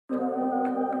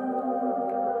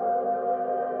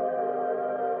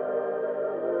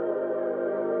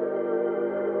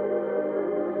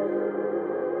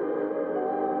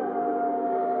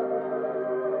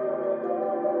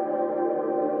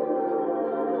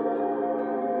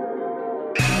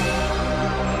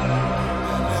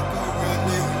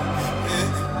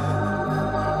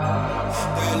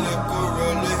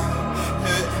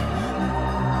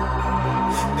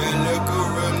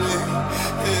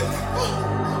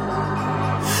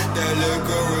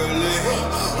liquor really.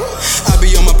 I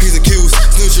be on my P's and Q's,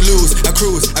 snooze you lose. I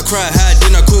cruise, I cry high,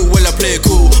 then I cool. Well, I play it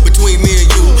cool between me and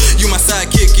you. You my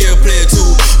sidekick, yeah, play it too.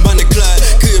 Bonnie Clyde,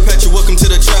 Cleopatra, welcome to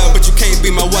the tribe. But you can't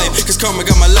be my wife, cause karma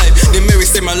got my life. Then Mary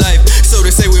saved my life. So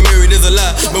they say we married is a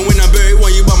lie. But when I'm buried,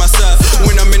 want you by my side.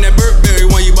 When I'm in that Burberry,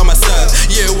 want you by my side.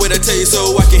 Yeah, what I tell you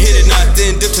so I can hit it not.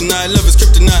 Then dip tonight, love is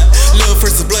kryptonite. Love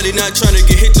first is bloody, not trying to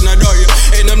get hit tonight, are you?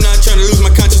 And I'm not trying to lose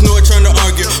my conscience, nor trying to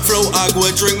argue. Flow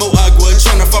agua, drink more agua.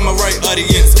 Trying to find my right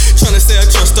audience. Trying to say I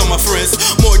trust all my friends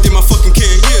more than my fucking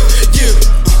kin. Yeah, yeah.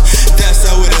 That's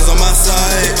how it is on my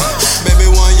side.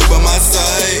 Baby, want you by my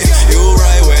side. You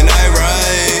right when I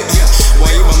right.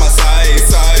 Why you by my side?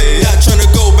 Not trying to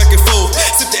go back and forth.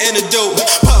 Sip the antidote.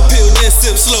 Pop pill, then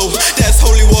sip slow. That's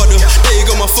holy water. There you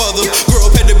go, my father. Grew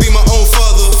up, had to be my own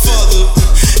father.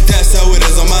 That's how it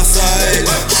is on my side.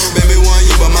 Baby, want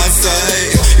you by my side.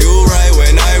 You right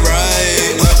when I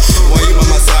right. Why you by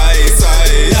my side?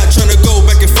 Not trying to go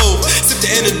back and forth. Sip the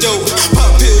antidote.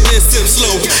 Pop pill, then sip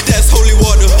slow. That's holy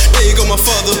water. There you go, my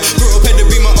father. Grew up, had to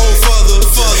be my own father.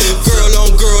 Girl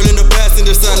on girl in the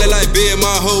passenger side. Like being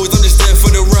my hoes. I'm just there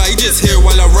for the ride. You just here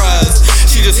while I rise.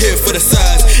 She just here for the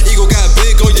size. Ego got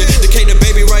big on you. The cake, the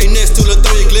baby right next to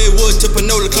Latoya. Glenwood to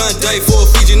Panola. Klondike for a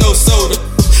Fiji, no soda.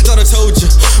 Thought I told you,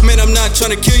 man, I'm not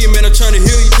trying to kill you, man, I'm trying to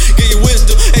heal you. Give you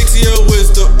wisdom, ATL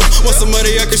wisdom. Want some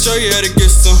money, I can show you how to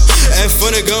get some. Act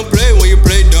funny, gun play when you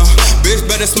play dumb. Bitch,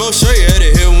 better smoke, show you how to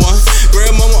hit one.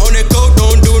 Grandmama on that coat,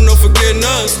 don't do no forgetting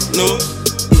us, no.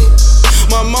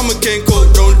 My mama can't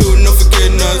cook, don't do no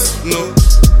forgetting us, no.